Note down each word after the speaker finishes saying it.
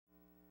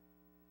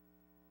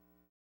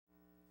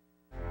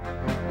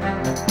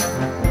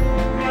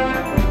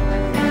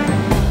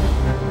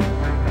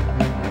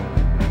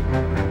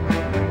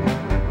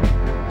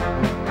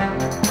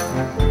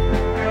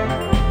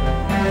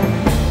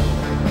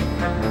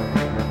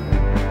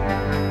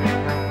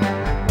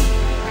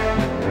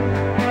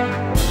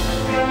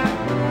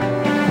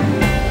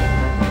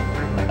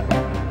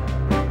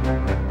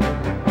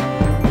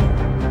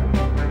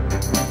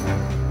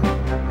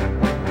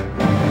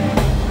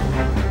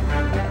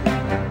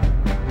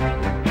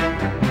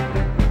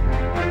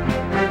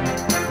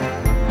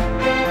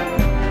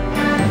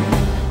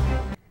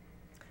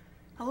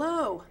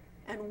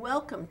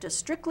to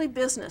Strictly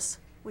Business,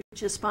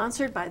 which is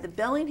sponsored by the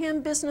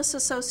Bellingham Business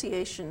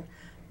Association,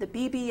 the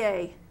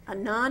BBA, a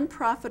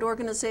non-profit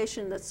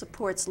organization that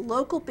supports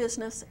local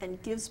business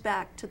and gives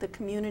back to the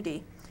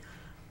community.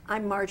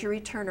 I'm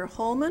Marjorie Turner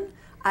Hollman.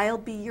 I'll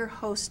be your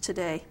host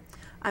today.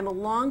 I'm a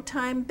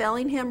longtime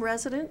Bellingham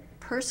resident,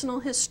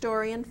 personal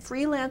historian,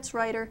 freelance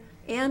writer,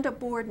 and a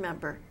board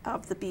member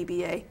of the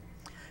BBA.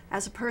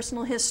 As a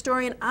personal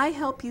historian, I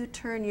help you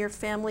turn your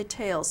family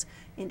tales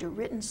into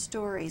written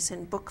stories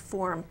in book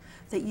form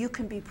that you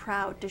can be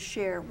proud to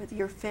share with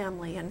your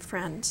family and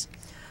friends.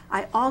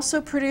 I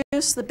also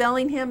produce the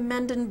Bellingham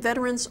Mendon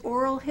Veterans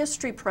Oral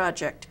History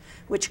Project,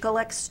 which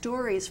collects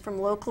stories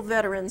from local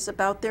veterans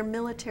about their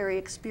military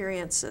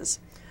experiences.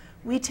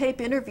 We tape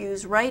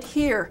interviews right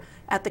here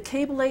at the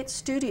Cable 8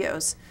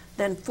 studios,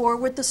 then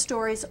forward the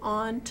stories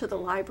on to the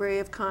Library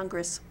of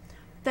Congress.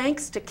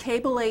 Thanks to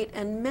Cable 8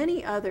 and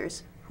many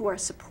others who are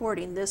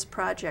supporting this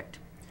project.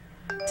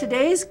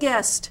 Today's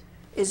guest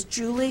is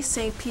Julie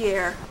St.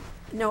 Pierre.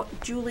 No,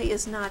 Julie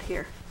is not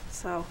here,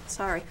 so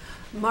sorry.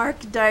 Mark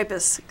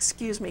Diebus,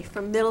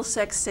 from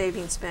Middlesex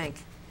Savings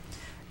Bank.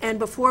 And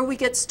before we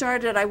get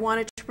started, I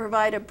wanted to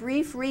provide a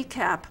brief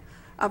recap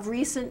of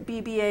recent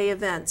BBA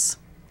events.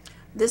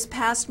 This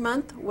past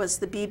month was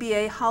the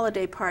BBA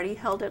holiday party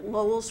held at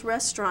Lowell's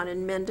Restaurant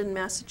in Mendon,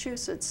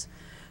 Massachusetts.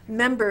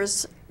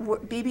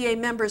 BBA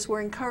members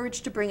were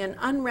encouraged to bring an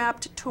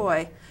unwrapped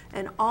toy,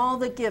 and all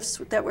the gifts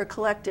that were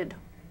collected,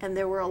 and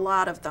there were a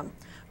lot of them,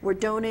 were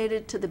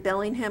donated to the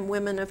Bellingham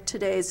Women of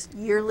Today's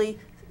yearly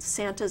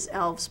Santa's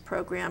Elves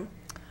program.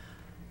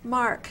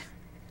 Mark,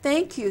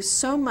 thank you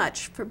so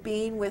much for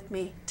being with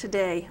me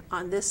today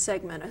on this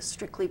segment of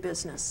Strictly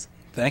Business.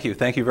 Thank you.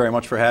 Thank you very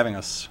much for having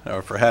us,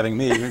 or for having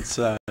me. It's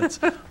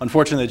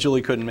unfortunate that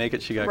Julie couldn't make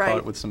it. She got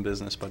caught with some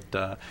business,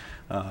 but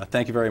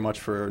thank you very much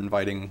for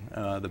inviting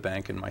the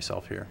bank and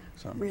myself here.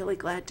 So. Really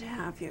glad to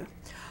have you.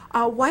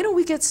 Why don't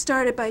we get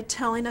started by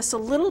telling us a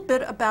little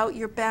bit about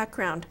your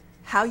background,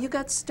 how you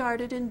got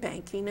started in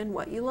banking and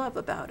what you love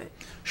about it.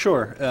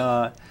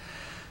 Sure.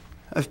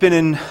 I've been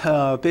in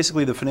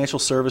basically the financial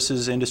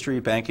services industry,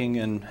 banking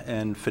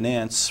and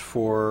finance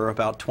for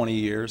about 20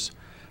 years.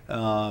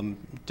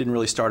 Didn't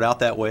really start out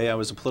that way. I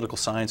was a political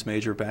science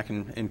major back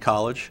in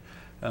college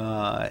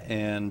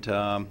and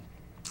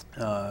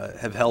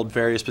have held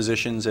various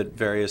positions at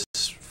various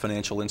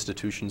financial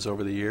institutions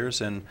over the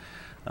years, and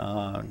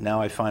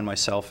now I find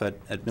myself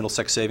at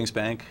Middlesex Savings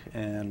Bank,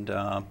 and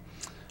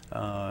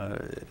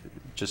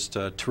just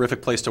a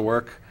terrific place to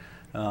work.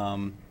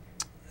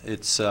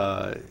 It's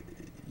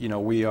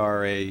we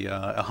are a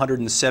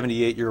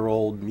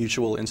 178-year-old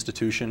mutual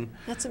institution.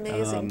 That's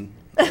amazing.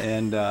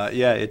 And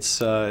yeah,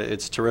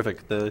 it's terrific.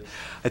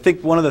 I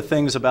think one of the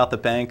things about the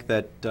bank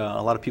that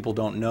a lot of people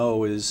don't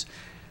know is,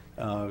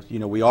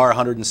 we are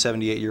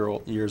 178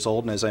 years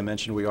old, and as I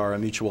mentioned, we are a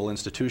mutual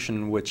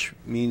institution, which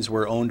means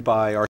we're owned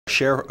by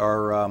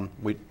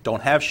we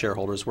don't have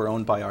shareholders. We're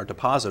owned by our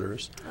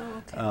depositors,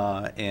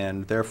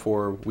 and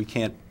therefore we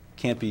can't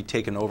be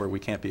taken over. We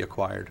can't be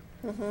acquired.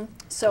 Mm-hmm.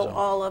 So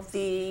all of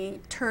the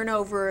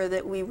turnover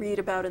that we read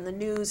about in the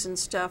news and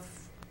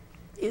stuff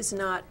is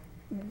not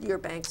your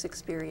bank's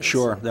experience?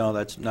 Sure, no,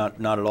 that's not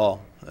at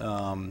all.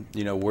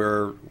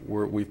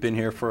 We've been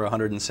here for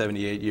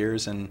 178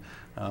 years, and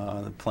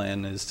the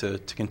plan is to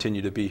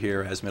continue to be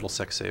here as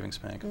Middlesex Savings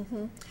Bank.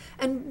 Mm-hmm.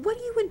 And what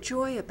do you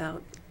enjoy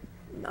about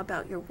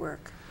your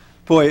work?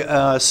 Boy,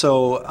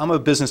 so I'm a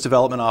business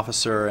development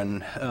officer,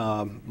 and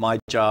my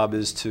job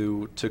is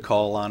to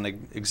call on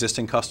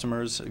existing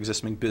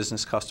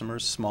business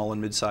customers, small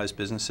and mid-sized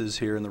businesses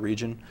here in the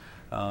region,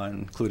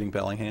 including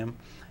Bellingham.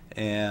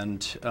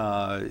 And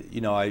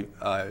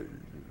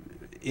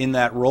in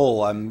that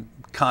role, I'm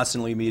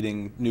constantly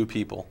meeting new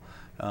people,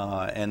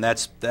 and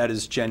that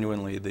is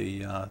genuinely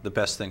the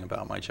best thing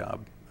about my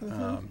job.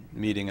 Mm-hmm.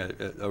 Meeting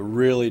a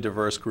really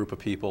diverse group of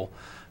people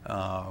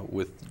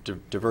with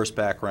diverse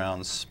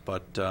backgrounds,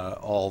 but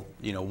all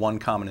one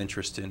common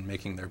interest in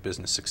making their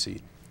business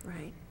succeed.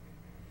 Right.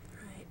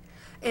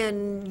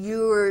 And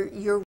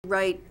you're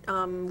right,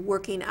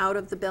 working out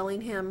of the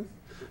Bellingham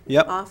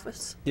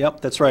office?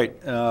 Yep, that's right.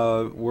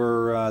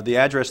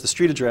 The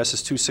street address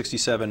is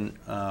 267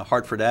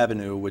 Hartford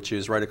Avenue, which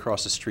is right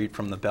across the street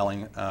from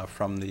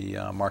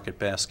the Market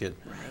Basket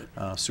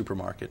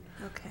supermarket.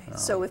 Okay.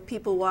 So if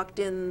people walked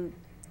in,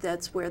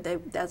 that's where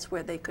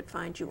they could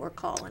find you or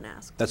call and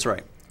ask. That's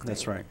right. Great.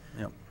 That's right.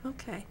 Yep.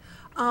 Okay.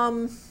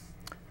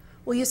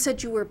 Well, you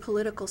said you were a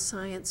political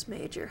science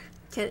major.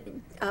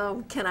 Can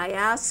I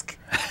ask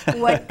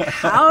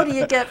how do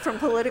you get from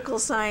political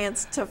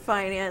science to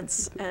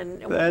finance?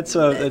 And that's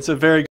a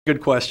very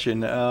good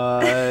question.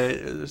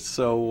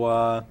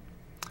 So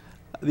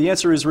the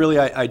answer is really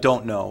I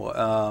don't know.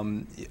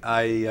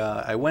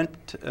 I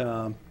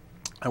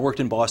worked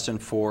in Boston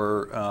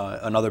for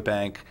another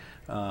bank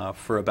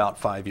for about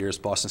 5 years,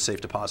 Boston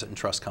Safe Deposit and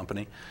Trust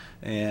Company.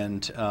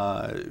 And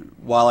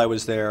while I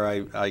was there,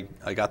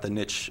 I got the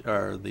niche,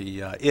 or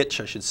the itch,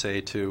 I should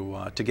say,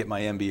 to get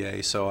my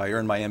MBA. So I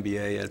earned my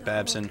MBA at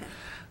Babson.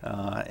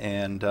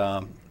 and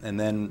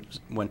then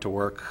went to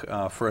work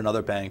for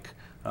another bank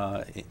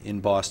in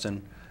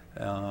Boston,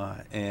 so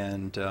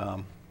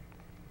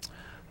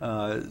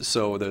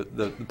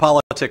the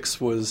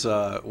politics was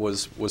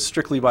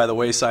strictly by the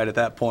wayside at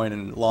that point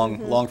and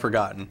long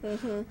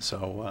forgotten.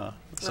 So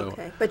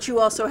Okay, but you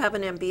also have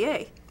an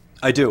MBA.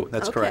 I do.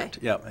 That's Okay. correct.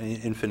 Yeah,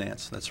 in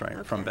finance. That's right.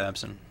 Okay. From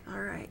Babson.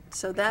 All right,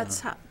 so that's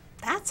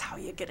how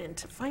you get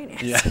into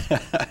finance. Yeah.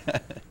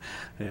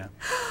 Yeah.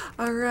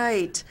 All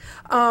right.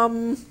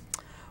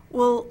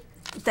 Well,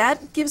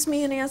 that gives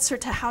me an answer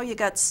to how you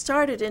got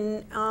started,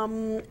 and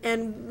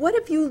what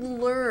have you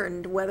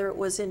learned, whether it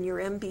was in your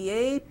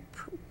MBA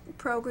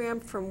program,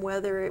 from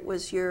whether it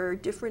was your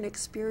different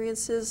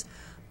experiences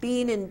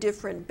being in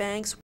different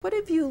banks, what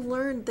have you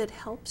learned that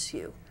helps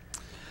you?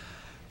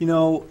 You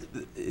know,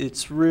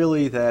 it's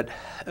really that,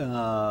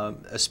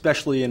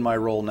 especially in my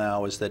role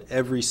now, is that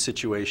every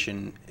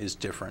situation is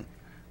different.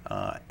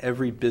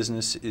 Every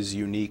business is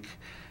unique,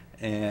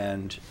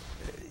 and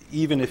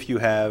even if you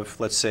have,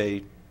 let's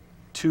say,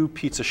 2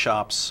 pizza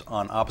shops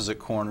on opposite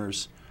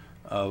corners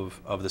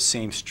of the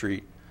same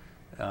street,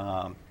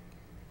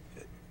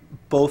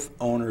 both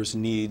owners'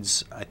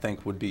 needs, I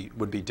think, would be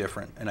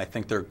different, and I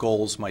think their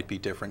goals might be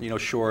different. You know,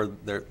 sure,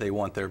 they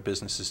want their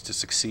businesses to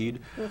succeed,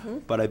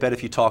 but I bet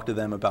if you talk to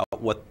them about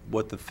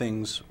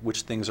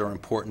which things are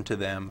important to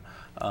them,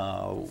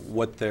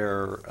 what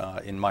their,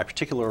 in my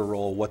particular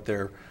role, what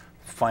their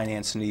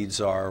finance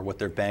needs are, what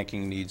their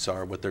banking needs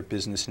are, what their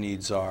business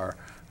needs are,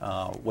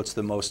 what's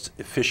the most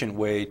efficient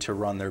way to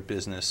run their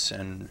business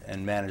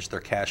and manage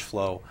their cash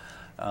flow.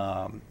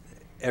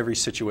 Every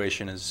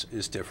situation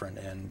is different,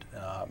 and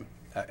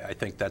I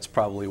think that's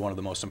probably one of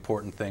the most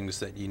important things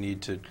that you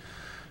need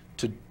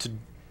to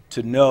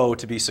know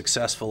to be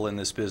successful in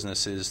this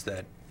business, is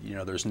that, you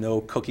know, there's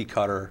no cookie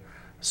cutter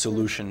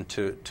solution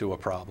to a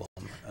problem,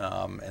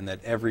 and that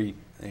every,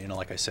 you know,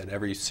 like I said,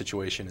 every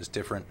situation is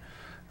different,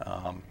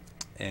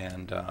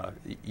 and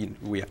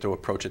we have to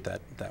approach it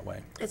that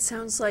way. It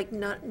sounds like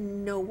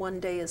no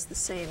one day is the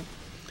same.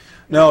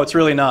 No, it's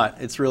really not.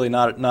 It's really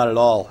not at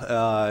all.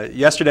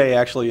 Yesterday,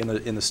 actually,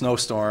 in the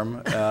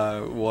snowstorm,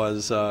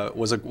 was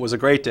a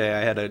great day.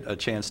 I had a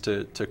chance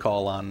to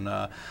call on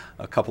a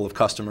couple of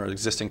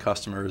existing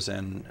customers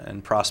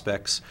and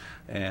prospects,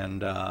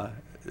 and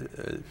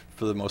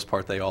for the most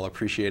part, they all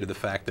appreciated the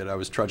fact that I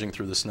was trudging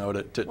through the snow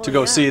to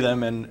go see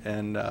them,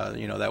 and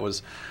you know, that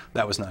was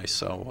nice.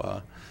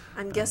 So.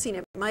 I'm guessing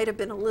it might have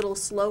been a little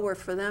slower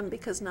for them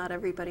because not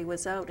everybody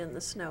was out in the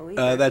snow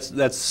either.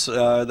 That's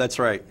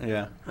right.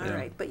 Yeah. All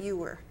right, but you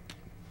were.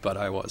 But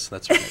I was.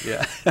 That's right.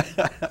 Yeah.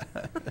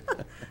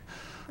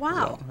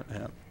 Wow. So,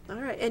 yeah.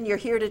 All right, and you're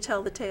here to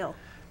tell the tale.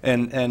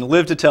 And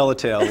live to tell the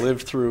tale.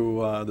 Lived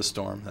through the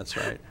storm. That's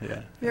right.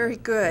 Yeah. Very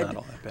good. Not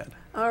all that bad.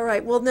 All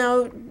right. Well,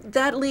 now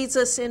that leads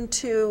us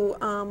into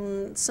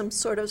some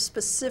sort of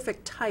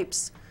specific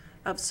types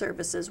of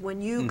services. When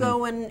you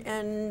go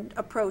and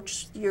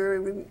approach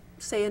your,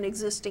 say, an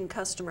existing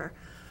customer,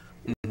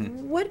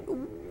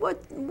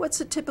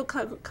 what's a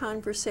typical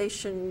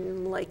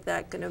conversation like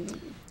that going to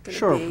be?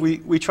 Sure.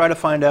 We try to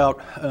find out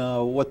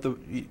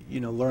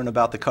learn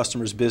about the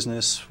customer's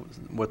business,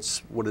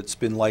 what it's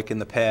been like in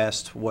the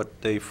past,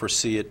 what they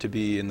foresee it to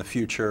be in the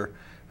future,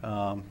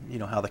 you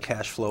know, how the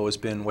cash flow has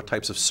been, what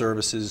types of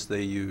services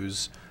they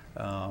use.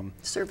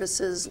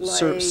 Services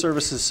like?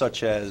 Services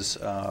such as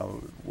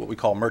what we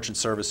call merchant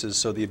services,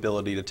 so the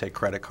ability to take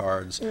credit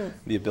cards,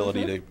 the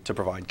ability to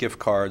provide gift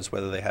cards,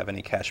 whether they have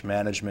any cash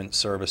management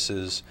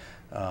services.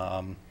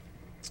 Are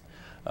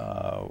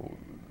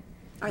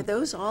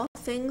those all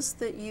things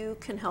that you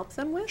can help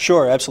them with?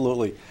 Sure,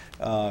 absolutely.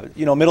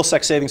 You know,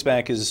 Middlesex Savings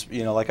Bank is,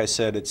 you know, like I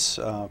said, it's,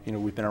 you know,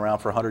 we've been around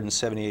for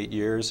 178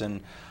 years, and,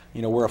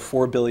 you know, we're a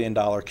 $4 billion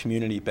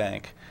community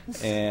bank.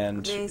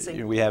 And Amazing.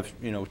 You know, we have,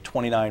 you know,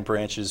 29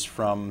 branches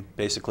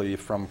basically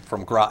from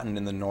Groton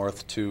in the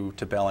north to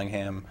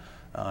Bellingham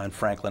and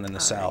Franklin in the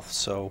south. Right.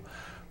 So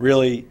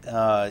really,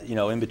 you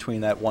know, in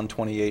between that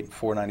 128 and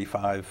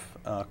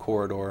 495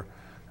 corridor,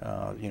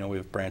 you know, we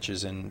have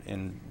branches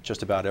in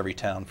just about every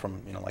town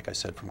from, you know, like I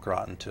said, from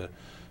Groton to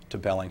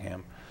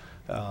Bellingham.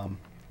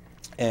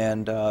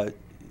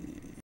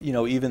 You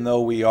know, even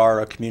though we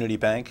are a community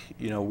bank,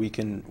 you know,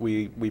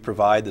 we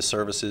provide the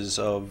services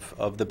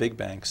of the big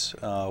banks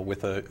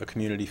with a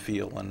community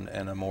feel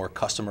and a more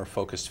customer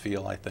focused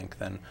feel, I think,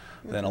 than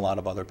a lot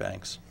of other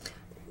banks.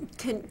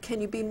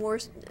 Can you be more?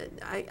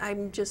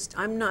 I'm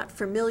not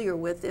familiar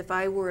with, if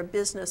I were a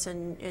business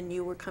and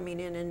you were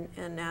coming in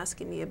and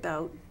asking me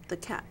about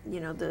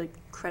the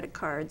credit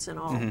cards and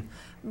all.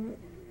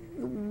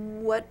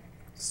 What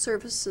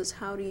services?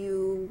 How do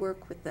you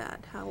work with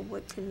that?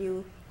 What can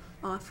you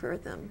offer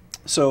them?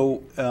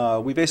 So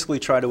we basically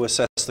try to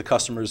assess the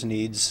customer's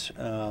needs,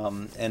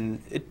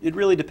 and it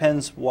really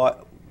depends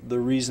what the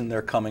reason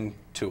they're coming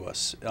to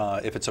us.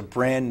 If it's a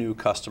brand new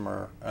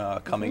customer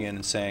coming in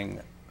and saying,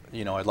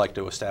 you know, I'd like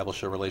to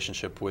establish a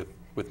relationship with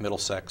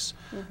Middlesex,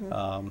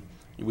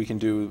 we can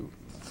do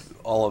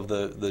all of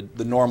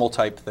the normal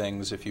type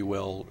things, if you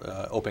will,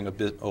 open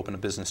a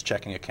business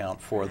checking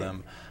account for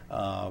them.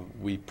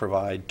 We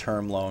provide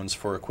term loans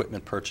for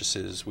equipment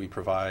purchases. We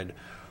provide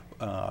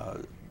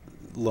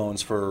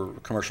loans for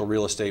commercial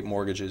real estate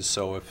mortgages.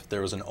 So if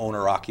there was an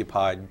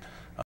owner-occupied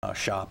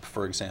shop,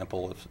 for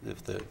example,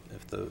 if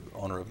the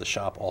owner of the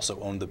shop also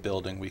owned the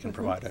building, we can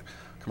provide a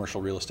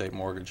commercial real estate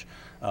mortgage.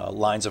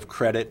 Lines of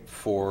credit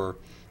for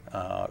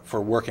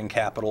working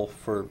capital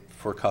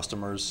for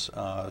customers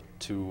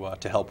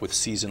to help with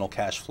seasonal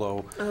cash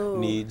flow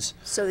needs.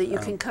 So that you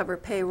can cover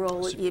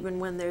payroll even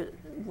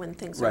when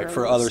things are right,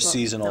 for other slow.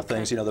 seasonal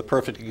things. You know, the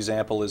perfect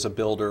example is a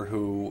builder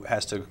who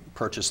has to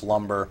purchase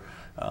lumber,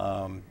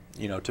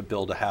 you know, to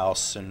build a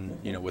house, and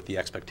you know, with the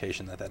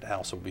expectation that that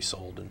house will be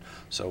sold, and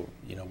so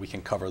you know, we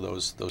can cover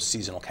those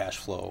seasonal cash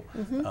flow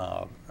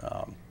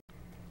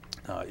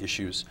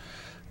issues.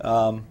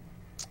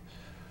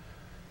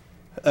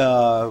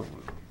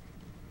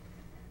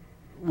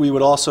 We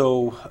would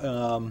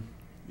also,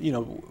 you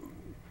know,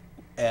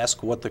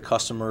 ask what the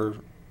customer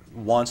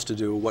wants to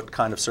do, what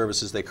kind of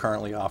services they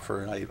currently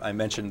offer. And I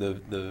mentioned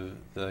the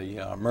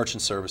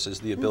merchant services,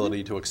 the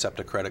ability to accept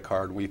a credit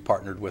card. We've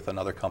partnered with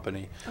another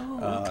company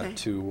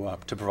to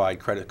provide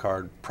credit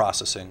card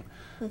processing.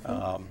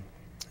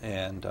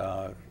 And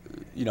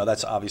you know,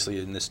 that's obviously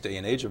in this day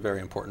and age a very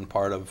important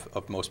part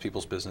of most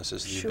people's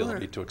businesses, the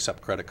ability to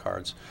accept credit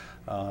cards.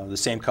 The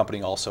same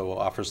company also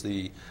offers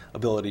the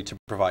ability to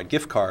provide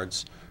gift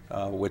cards,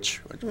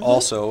 which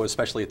also,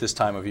 especially at this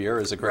time of year,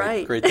 is a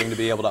great thing to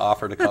be able to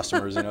offer to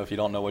customers. You know, if you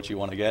don't know what you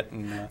want to get,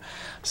 and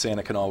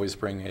Santa can always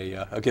bring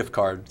a gift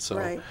card.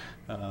 So,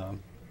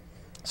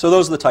 so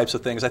those are the types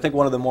of things. I think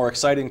one of the more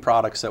exciting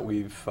products that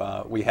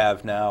we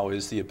have now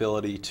is the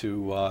ability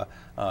to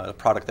a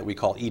product that we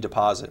call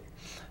e-deposit,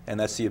 and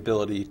that's the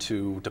ability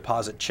to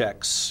deposit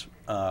checks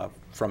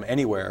from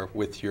anywhere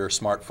with your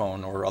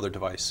smartphone or other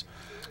device.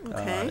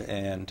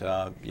 And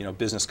you know,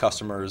 business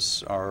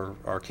customers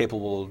are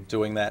capable of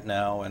doing that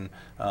now, and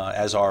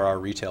as are our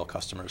retail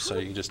customers. So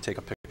you can just take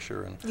a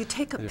picture and you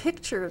take a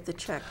picture of the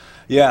check.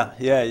 Yeah,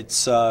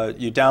 it's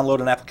you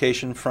download an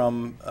application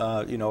from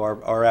you know,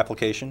 our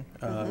application,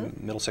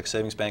 Middlesex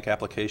Savings Bank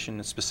application.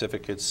 It's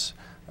specific. It's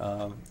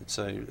a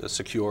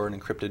secure and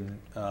encrypted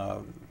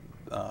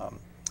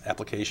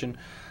application,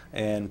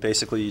 and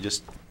basically you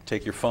just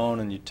take your phone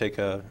and you take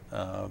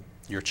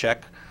your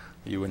check,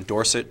 you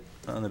endorse it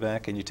on the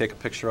back, and you take a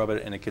picture of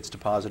it, and it gets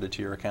deposited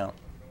to your account.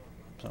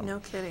 So, no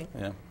kidding.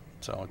 Yeah.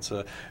 So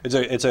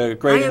it's a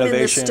great innovation. I am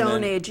in the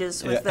Stone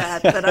Ages with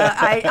that, but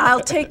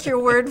I'll take your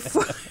word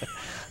for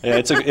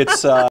it.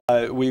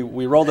 Yeah,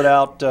 we rolled it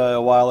out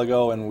a while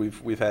ago, and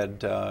we've had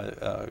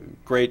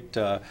great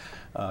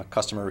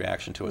customer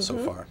reaction to it so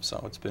far.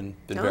 So it's been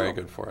very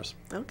good for us.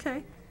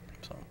 Okay.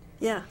 So.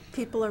 Yeah,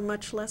 people are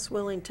much less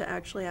willing to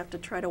actually have to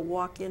try to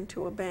walk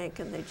into a bank,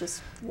 and they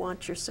just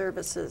want your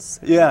services.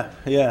 Yeah.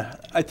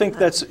 I think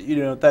that's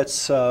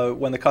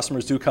when the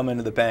customers do come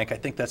into the bank. I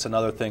think that's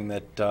another thing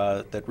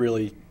that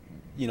really,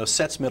 you know,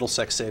 sets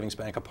Middlesex Savings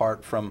Bank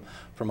apart from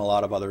a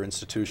lot of other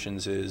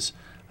institutions. Is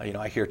you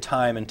know, I hear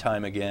time and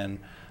time again,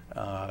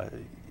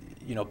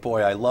 you know,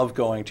 boy, I love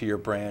going to your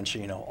branch.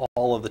 You know,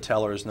 all of the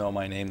tellers know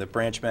my name. The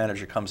branch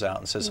manager comes out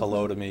and says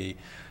hello to me.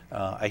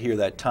 I hear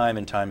that time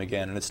and time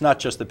again, and it's not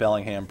just the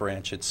Bellingham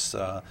branch. It's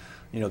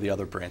you know, the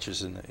other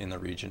branches in the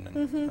region,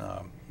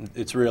 and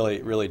it's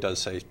really does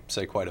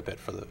say quite a bit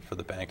for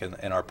the bank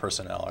and our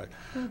personnel.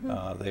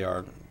 They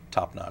are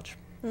top notch.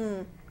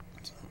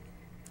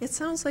 It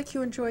sounds like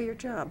you enjoy your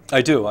job.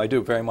 I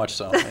do very much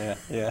so.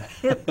 Yeah.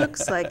 It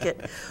looks like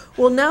it.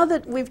 Well, now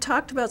that we've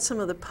talked about some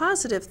of the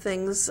positive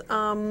things,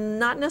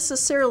 not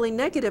necessarily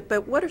negative,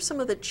 but what are some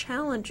of the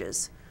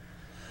challenges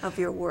of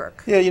your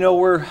work? Yeah, you know,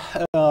 we're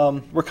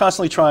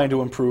constantly trying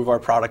to improve our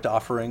product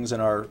offerings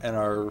and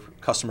our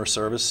customer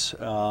service,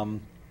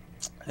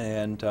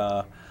 and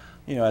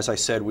you know, as I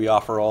said, we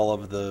offer all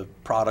of the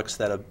products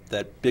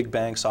that big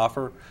banks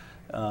offer.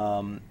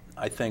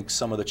 I think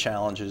some of the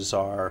challenges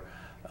are,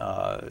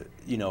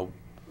 you know,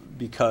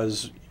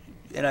 because,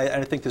 and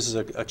I think this is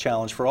a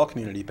challenge for all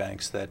community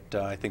banks, that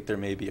I think there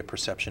may be a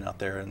perception out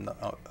there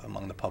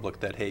among the public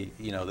that, hey,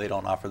 you know, they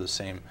don't offer the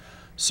same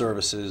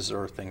services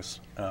or things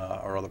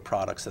or other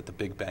products that the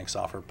big banks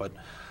offer. But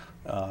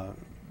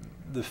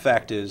the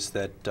fact is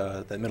that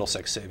that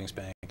Middlesex Savings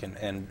Bank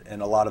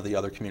and a lot of the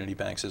other community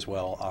banks as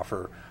well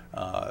offer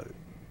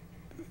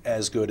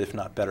as good, if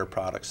not better,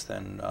 products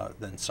than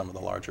some of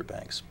the larger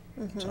banks.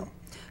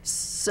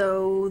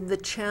 So the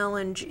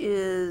challenge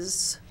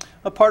is?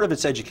 A part of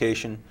it's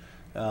education,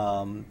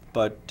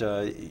 but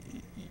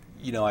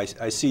you know,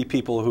 I see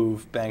people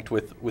who've banked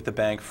with the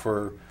bank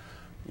for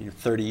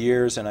 30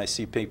 years, and I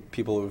see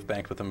people who've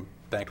banked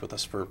with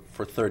us for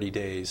 30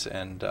 days,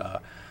 and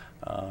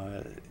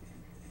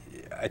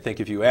I think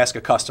if you ask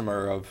a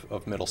customer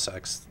of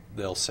Middlesex,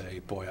 they'll say,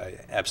 "Boy, I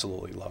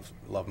absolutely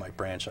love my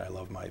branch. I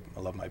love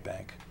my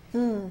bank."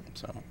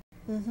 So.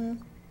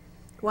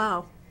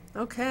 Wow.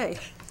 Okay.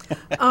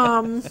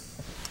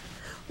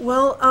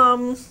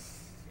 Well,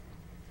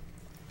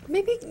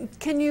 Maybe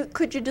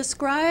could you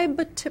describe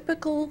a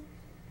typical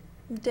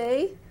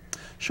day?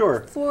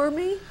 Sure. For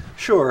me?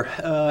 Sure.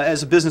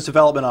 As a business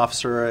development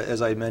officer,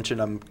 as I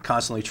mentioned, I'm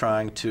constantly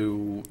trying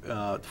to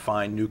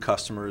find new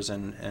customers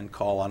and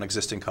call on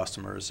existing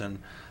customers. And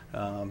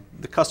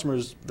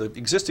the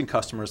existing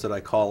customers that I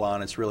call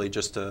on, it's really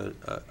just a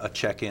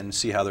check-in,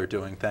 see how they're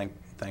doing,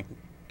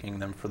 thanking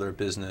them for their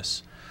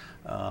business,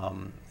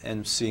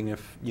 and seeing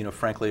if,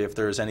 frankly, if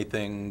there's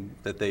anything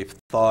that they've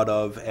thought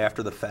of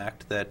after the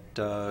fact that,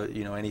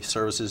 any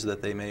services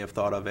that they may have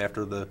thought of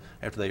after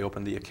they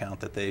opened the account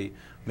that they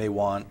may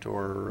want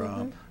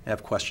or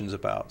have questions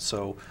about.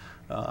 So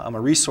I'm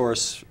a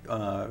resource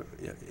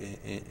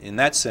in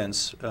that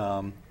sense.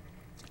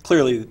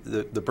 Clearly,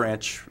 the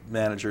branch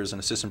managers and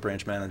assistant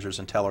branch managers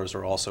and tellers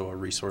are also a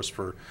resource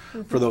for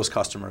those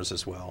customers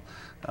as well.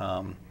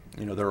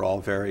 They're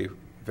all very,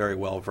 very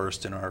well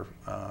versed in our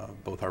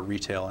both our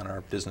retail and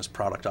our business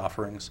product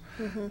offerings.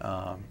 They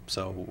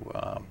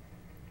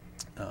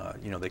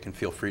can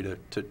feel free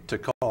to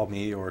call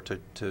me or to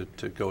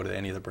go to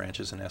any of the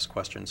branches and ask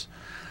questions.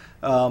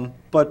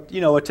 But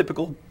a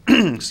typical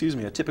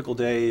a typical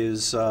day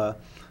is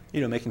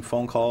making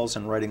phone calls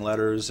and writing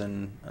letters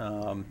and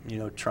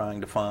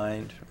trying to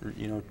find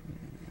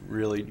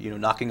really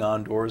knocking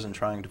on doors and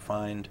trying to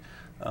find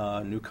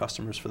new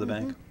customers for the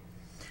bank.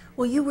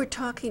 Well, you were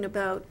talking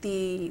about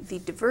the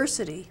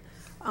diversity.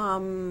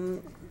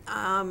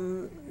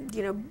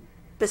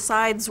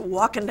 Besides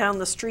walking down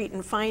the street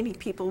and finding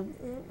people,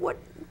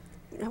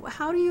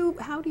 how do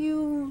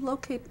you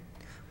locate?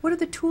 What are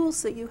the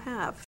tools that you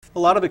have? A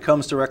lot of it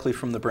comes directly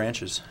from the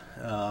branches.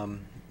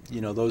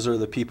 Those are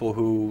the people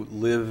who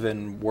live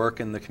and work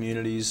in the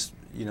communities,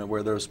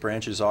 where those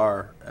branches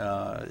are,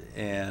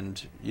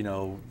 and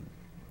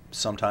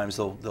sometimes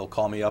they'll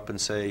call me up and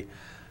say,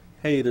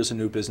 "Hey, there's a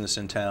new business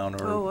in town,"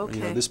 or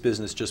this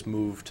business just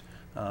moved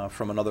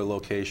from another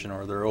location,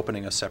 or they're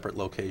opening a separate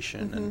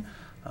location, and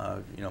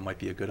it might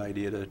be a good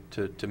idea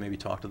to maybe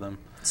talk to them.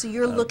 So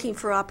you're looking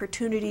for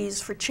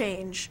opportunities for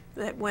change,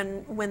 that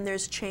when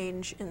there's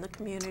change in the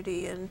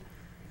community. And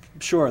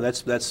sure,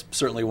 that's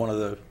certainly one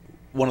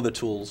of the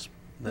tools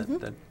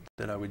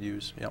that I would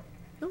use. Yeah.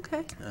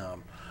 Okay.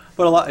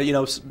 But a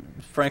lot,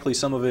 frankly,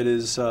 some of it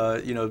is,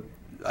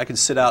 I can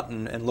sit out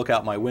and look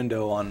out my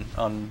window on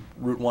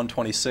Route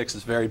 126.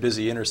 It's a very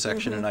busy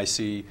intersection, and I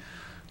see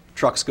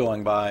trucks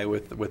going by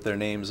with their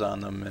names on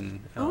them, and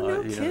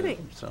no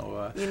kidding.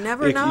 So you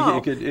never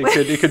know.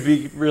 It could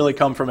be really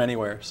come from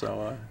anywhere.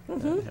 So.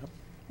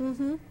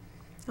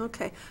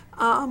 Okay.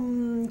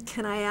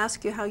 Can I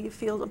ask you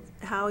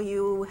how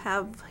you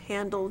have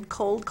handled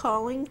cold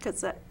calling?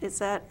 Because is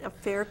that a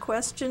fair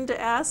question to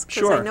ask?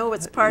 Because Sure. I know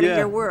it's part of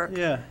your work.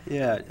 Yeah.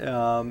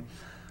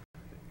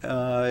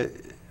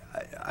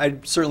 I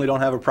certainly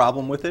don't have a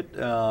problem with it.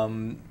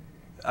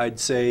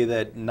 I'd say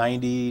that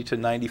 90 to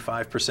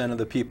 95% of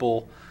the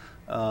people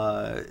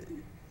are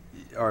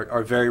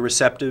very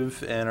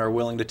receptive and are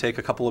willing to take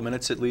a couple of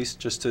minutes at least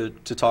just to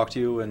talk to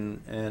you.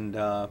 And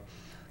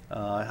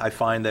I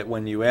find that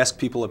when you ask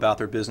people about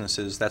their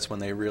businesses, that's when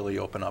they really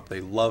open up.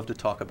 They love to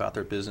talk about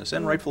their business,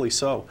 and rightfully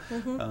so.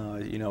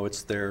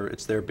 It's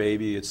their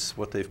baby. It's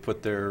what they've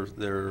put their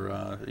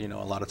a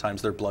lot of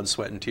times their blood,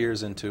 sweat, and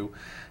tears into,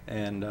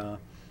 and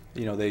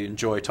they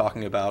enjoy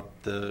talking about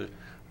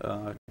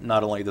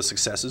not only the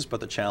successes but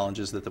the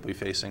challenges that they'll be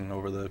facing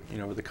over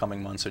the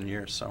coming months and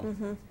years. So,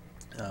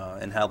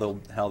 and how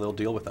they'll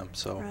deal with them.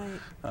 So,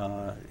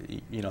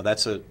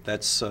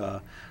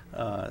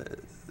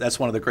 that's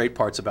one of the great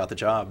parts about the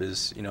job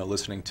is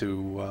listening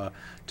to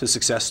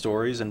success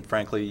stories, and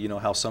frankly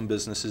how some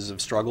businesses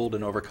have struggled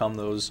and overcome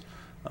those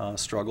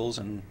struggles,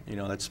 and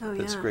that's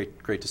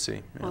great to see.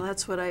 Yeah. Well,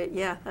 that's what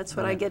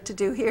I get to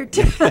do here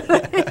too.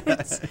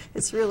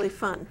 It's really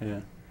fun. Yeah.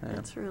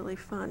 It's really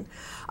fun.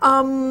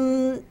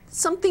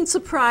 Something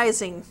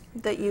surprising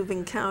that you've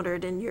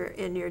encountered in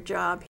your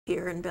job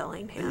here in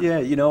Bellingham? Yeah,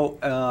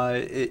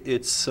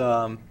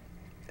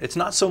 it's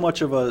not so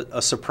much of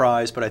a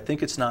surprise, but I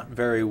think it's not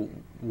very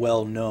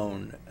well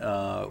known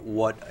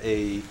what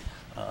a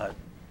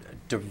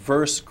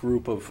diverse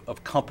group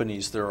of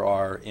companies there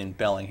are in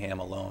Bellingham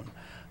alone.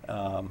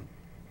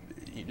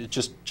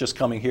 Just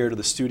coming here to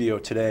the studio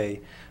today,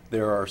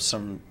 there are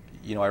some.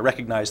 I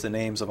recognize the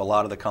names of a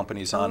lot of the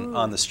companies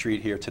on the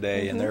street here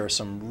today, and there are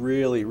some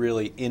really,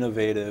 really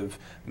innovative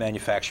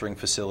manufacturing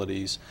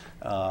facilities,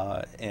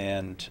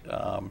 and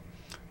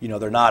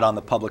they're not on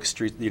the public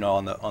street,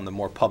 on the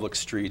more public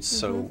streets,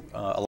 so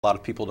a lot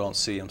of people don't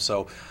see them.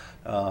 So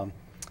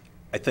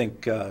I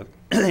think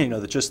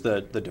just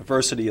the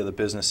diversity of the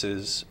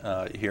businesses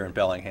here in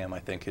Bellingham, I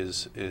think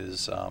is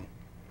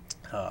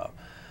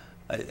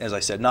as I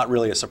said, not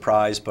really a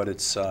surprise, but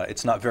it's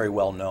not very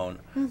well known.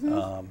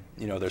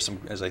 There's some,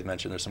 as I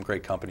mentioned, there's some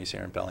great companies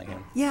here in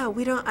Bellingham. Yeah,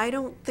 I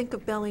don't think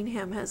of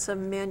Bellingham as a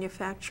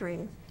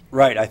manufacturing.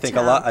 Right, I think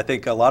a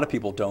lot of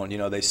people don't.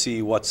 They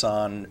see what's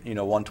on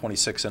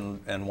 126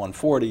 and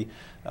 140,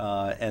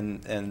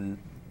 and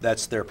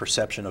that's their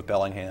perception of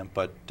Bellingham.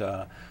 But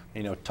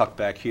tucked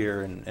back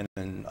here, and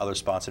in other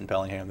spots in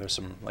Bellingham, there's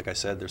some, like I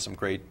said, there's some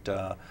great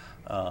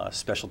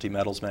specialty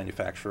metals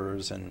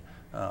manufacturers and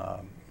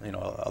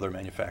other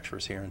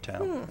manufacturers here in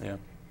town. Yeah.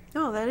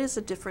 Oh, that is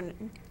a different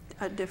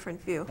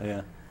view.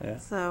 Yeah. Yeah.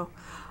 So,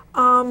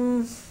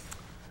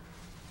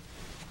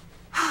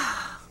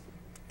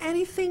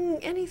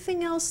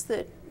 anything else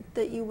that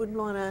you would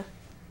want to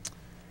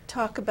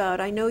talk about?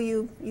 I know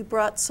you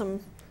brought some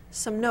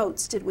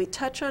notes. Did we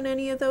touch on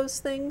any of those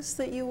things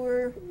that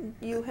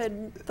you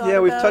had thought about? Yeah,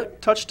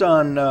 we've touched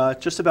on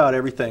just about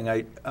everything.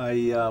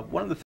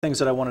 One of the things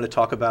that I wanted to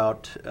talk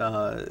about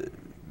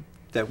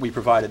that we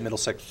provide at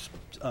Middlesex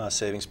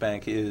Savings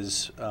Bank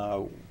is,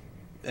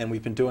 and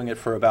we've been doing it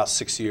for about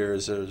 6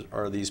 years,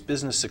 are these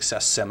business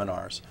success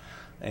seminars.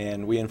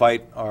 And we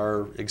invite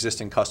our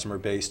existing customer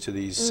base to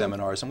these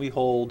seminars, and we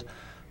hold,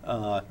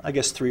 I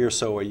guess, 3 or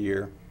so a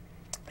year.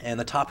 And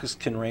the topics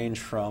can range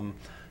from,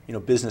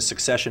 business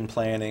succession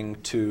planning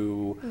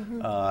to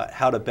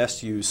how to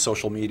best use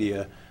social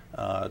media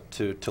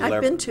to leverage.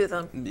 I've been to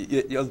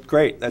them.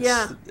 Great.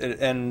 Yeah.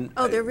 And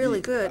they're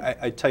really good.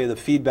 I tell you, the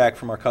feedback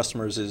from our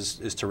customers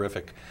is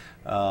terrific.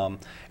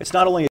 It's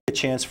not only a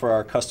chance for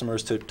our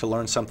customers to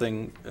learn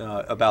something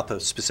about the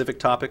specific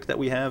topic that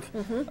we have,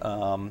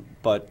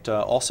 but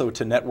also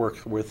to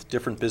network with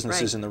different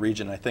businesses in the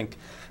region. I think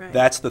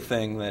that's the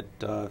thing that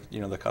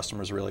the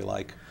customers really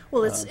like.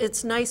 Well,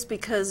 it's nice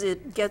because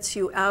it gets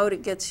you out,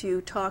 it gets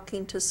you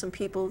talking to some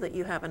people that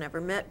you haven't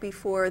ever met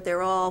before.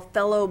 They're all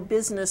fellow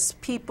business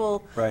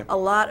people, a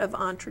lot of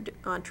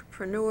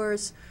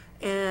entrepreneurs.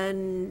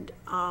 And,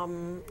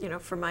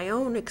 from my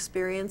own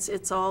experience,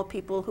 it's all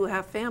people who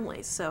have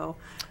families. So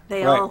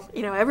they all,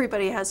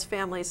 everybody has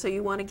families. So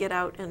you want to get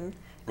out and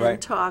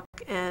talk.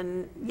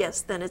 And yes,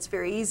 then it's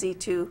very easy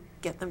to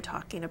get them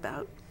talking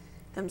about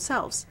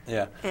themselves.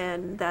 Yeah.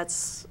 And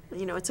that's,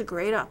 it's a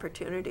great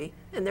opportunity.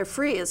 And they're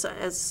free, as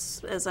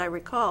I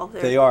recall.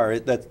 They are.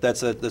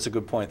 That's a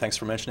good point. Thanks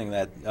for mentioning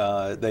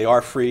that. They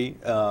are free,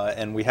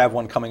 and we have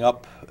one coming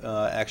up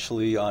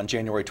actually on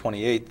January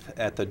 28th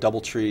at the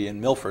Doubletree in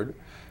Milford.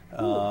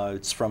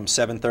 It's from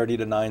 7:30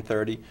 to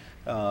 9:30.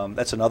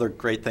 That's another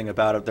great thing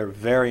about it. They're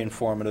very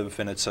informative,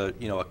 and it's a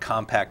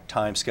compact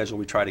time schedule.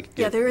 We try to get.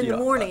 Yeah, they're in the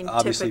morning.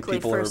 Obviously, typically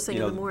people first are,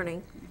 thing in the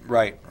morning.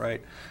 Right.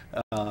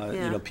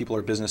 People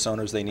are business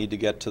owners. They need to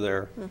get to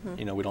their.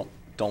 We don't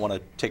want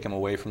to take them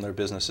away from their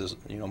businesses.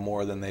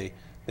 more than they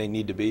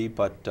need to be.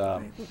 But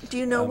do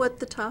you know what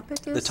the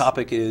topic is? The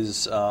topic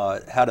is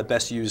how to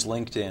best use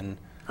LinkedIn.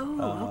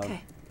 Oh,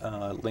 okay.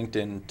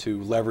 LinkedIn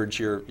to leverage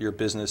your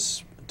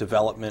business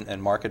development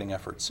and marketing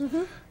efforts.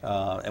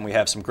 And we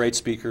have some great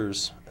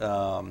speakers,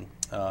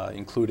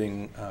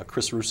 including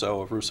Chris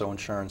Russo of Russo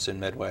Insurance in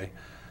Medway.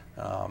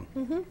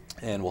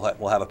 And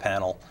we'll have a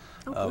panel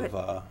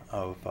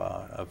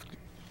of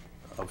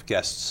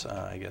guests,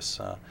 I guess,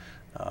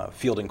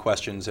 fielding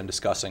questions and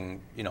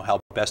discussing, how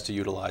best to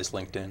utilize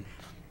LinkedIn.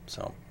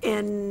 So.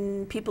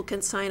 And people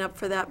can sign up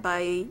for that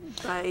by.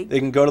 They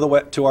can go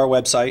to our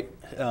website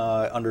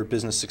under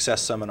Business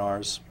Success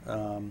Seminars,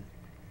 and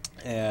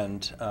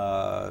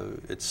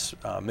it's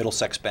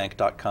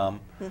middlesexbank.com,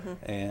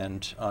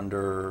 and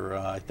under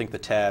I think the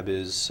tab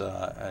is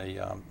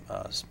a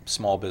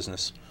small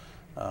business,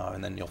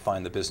 and then you'll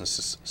find the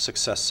Business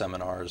Success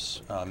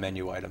Seminars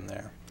menu item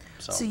there.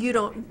 So you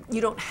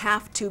don't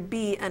have to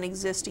be an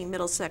existing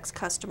Middlesex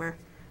customer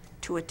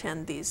to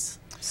attend these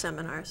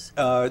seminars.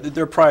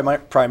 They're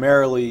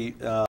primarily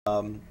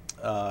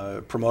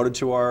promoted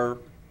to our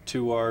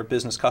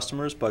business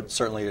customers, but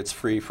certainly it's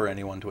free for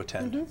anyone to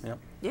attend.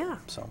 Yeah.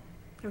 So.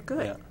 Oh,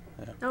 good. Yeah.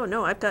 Oh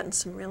no, I've gotten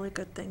some really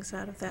good things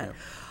out of that.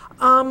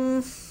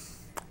 Yeah.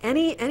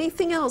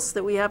 Anything else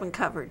that we haven't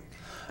covered?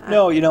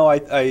 No, I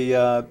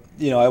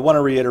want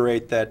to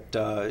reiterate that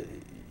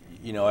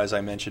as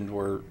I mentioned,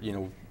 we're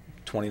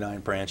 29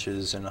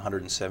 branches and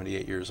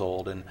 178 years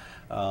old, and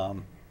I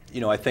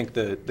think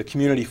the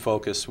community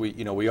focus.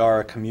 We are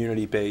a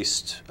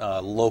community-based,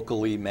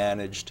 locally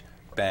managed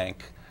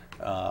bank.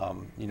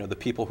 The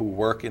people who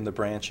work in the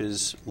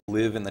branches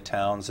live in the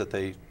towns that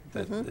they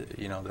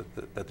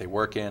that they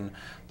work in.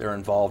 They're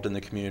involved in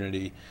the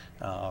community.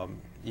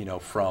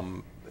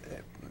 From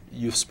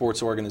youth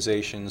sports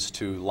organizations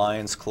to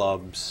Lions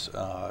clubs,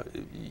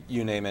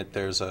 you name it.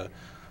 There's a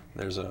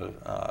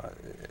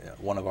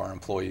one of our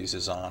employees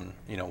is on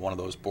one of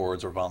those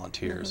boards or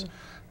volunteers.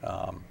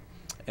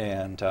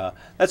 And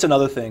that's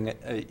another thing.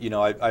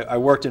 I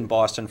worked in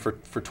Boston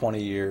for 20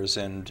 years,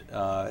 and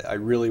I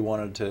really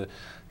wanted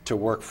to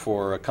work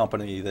for a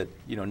company that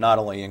not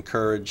only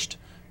encouraged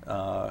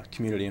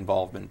community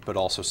involvement but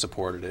also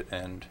supported it.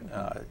 And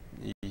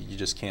you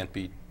just can't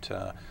beat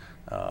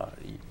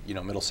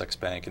Middlesex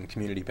Bank and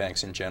community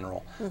banks in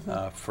general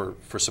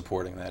for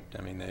supporting that.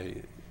 I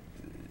mean,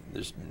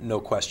 there's no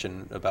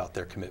question about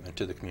their commitment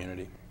to the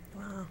community.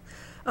 Wow.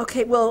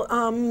 Okay, well,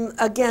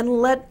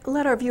 again, let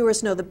our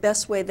viewers know the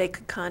best way they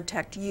could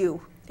contact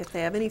you if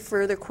they have any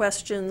further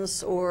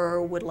questions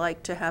or would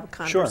like to have a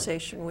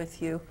conversation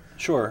with you.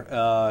 Sure.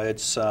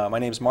 My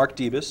name's Mark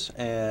Diebus,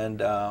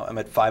 and I'm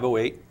at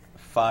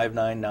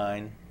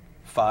 508-599-5555.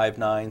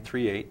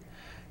 5938.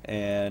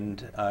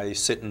 And I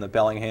sit in the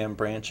Bellingham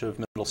branch of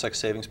Middlesex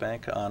Savings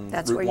Bank on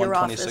That's Route where your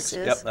 126. office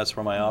is? Yep, that's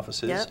where my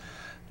office is. Yep.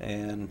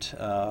 And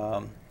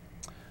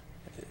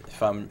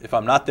if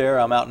I'm not there,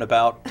 I'm out and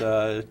about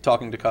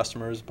talking to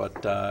customers. But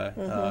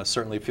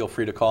certainly feel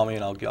free to call me,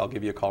 and I'll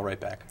give you a call right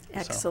back.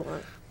 Excellent.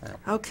 So,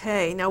 yeah.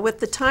 Okay, now with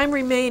the time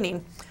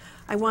remaining,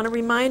 I want to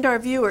remind our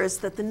viewers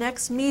that the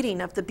next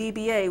meeting of the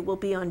BBA will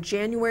be on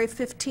January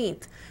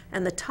 15th,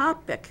 and the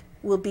topic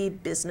will be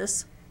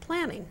business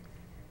planning.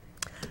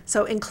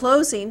 So in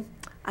closing,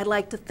 I'd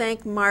like to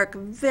thank Mark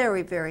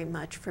very, very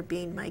much for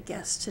being my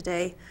guest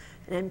today.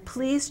 And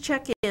please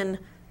check in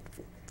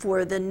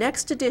for the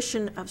next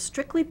edition of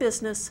Strictly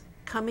Business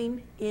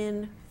coming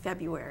in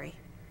February.